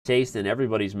taste in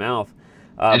everybody's mouth.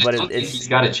 And But I don't think it's he's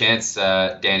got a chance,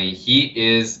 Danny. He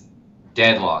is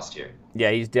dead lost here.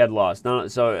 yeah, he's dead lost. No,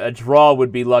 so a draw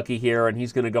would be lucky here, and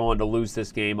he's going to go on to lose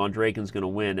this game. Andreikin's going to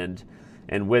win,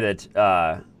 and with it,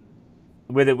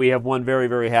 we have one very,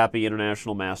 very happy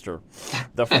international master.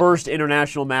 The first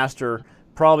international master,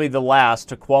 probably the last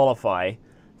to qualify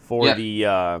for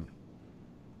Yeah.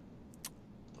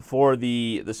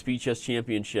 the Speed Chess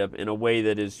Championship in a way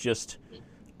that is just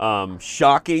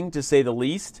shocking, to say the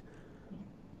least.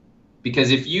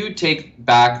 Because if you take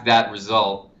back that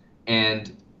result,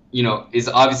 and is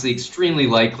obviously extremely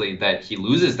likely that he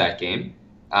loses that game.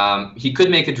 He could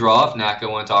make a draw if Naka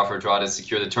wanted to offer a draw to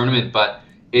secure the tournament, but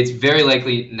it's very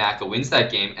likely Naka wins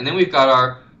that game. And then we've got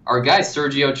our guy,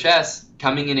 Sergio Chess,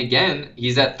 coming in again.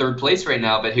 He's at third place right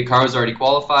now, but Hikaru's already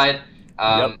qualified.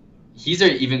 Yep. He's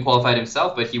even qualified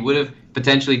himself, but he would have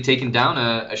potentially taken down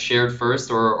a shared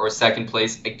first or second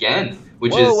place again,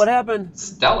 which Whoa, is what happened?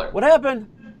 stellar. What happened?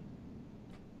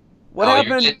 What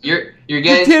happened? You're You're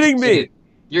getting kidding me. excited.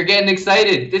 You're getting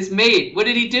excited. It's mate. What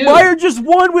did he do? Meier just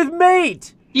won with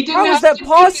mate. He didn't How is have that to take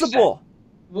possible?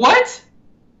 What?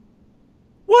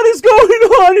 What is going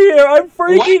on here? I'm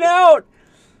freaking out.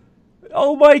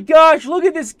 Oh my gosh, look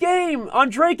at this game.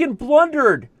 Andreikin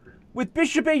blundered with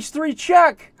bishop h3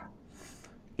 check.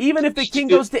 Even if the king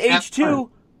goes to h2.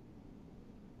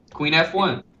 Queen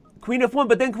f1. Queen f1,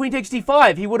 but then queen takes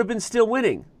d5. He would have been still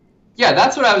winning. Yeah,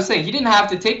 that's what I was saying. He didn't have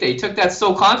to take that. He took that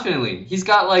so confidently. He's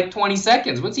got like 20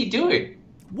 seconds. What's he doing?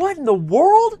 What in the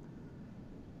world?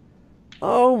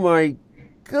 Oh my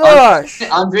gosh.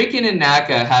 Andreikin and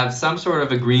Naka have some sort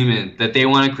of agreement that they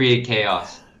want to create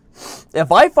chaos. If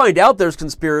I find out there's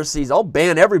conspiracies, I'll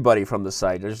ban everybody from the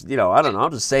site. There's, I don't know, I'll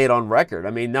just say it on record.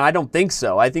 I mean, no, I don't think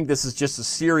so. I think this is just a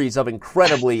series of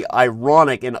incredibly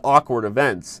ironic and awkward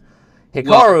events.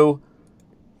 Hikaru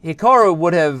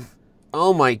would have,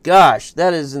 oh my gosh,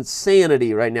 that is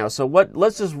insanity right now. So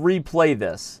let's just replay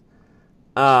this.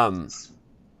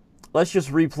 Let's just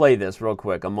replay this real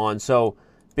quick. I'm on. So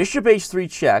bishop h3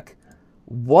 check.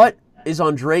 What is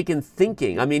Andreikin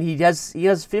thinking? I mean, he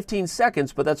has 15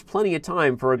 seconds, but that's plenty of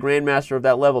time for a grandmaster of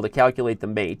that level to calculate the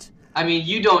mate. I mean,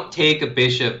 you don't take a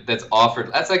bishop that's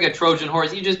offered. That's like a Trojan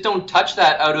horse. You just don't touch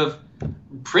that out of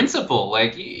principle.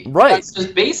 Like, right. That's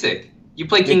just basic. You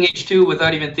play king h2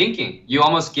 without even thinking. You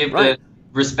almost give the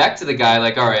respect to the guy.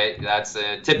 Like, all right, that's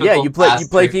a typical. Yeah, you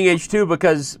play king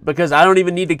h2 because I don't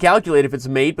even need to calculate if it's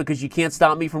mate because you can't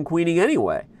stop me from queening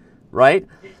anyway, right?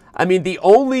 I mean, the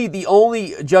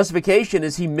only justification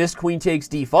is he missed queen takes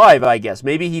d5, I guess.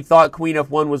 Maybe he thought queen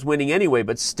f1 was winning anyway,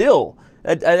 but still,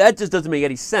 that just doesn't make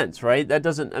any sense, right? That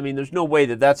doesn't, I mean, there's no way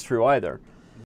that that's true either.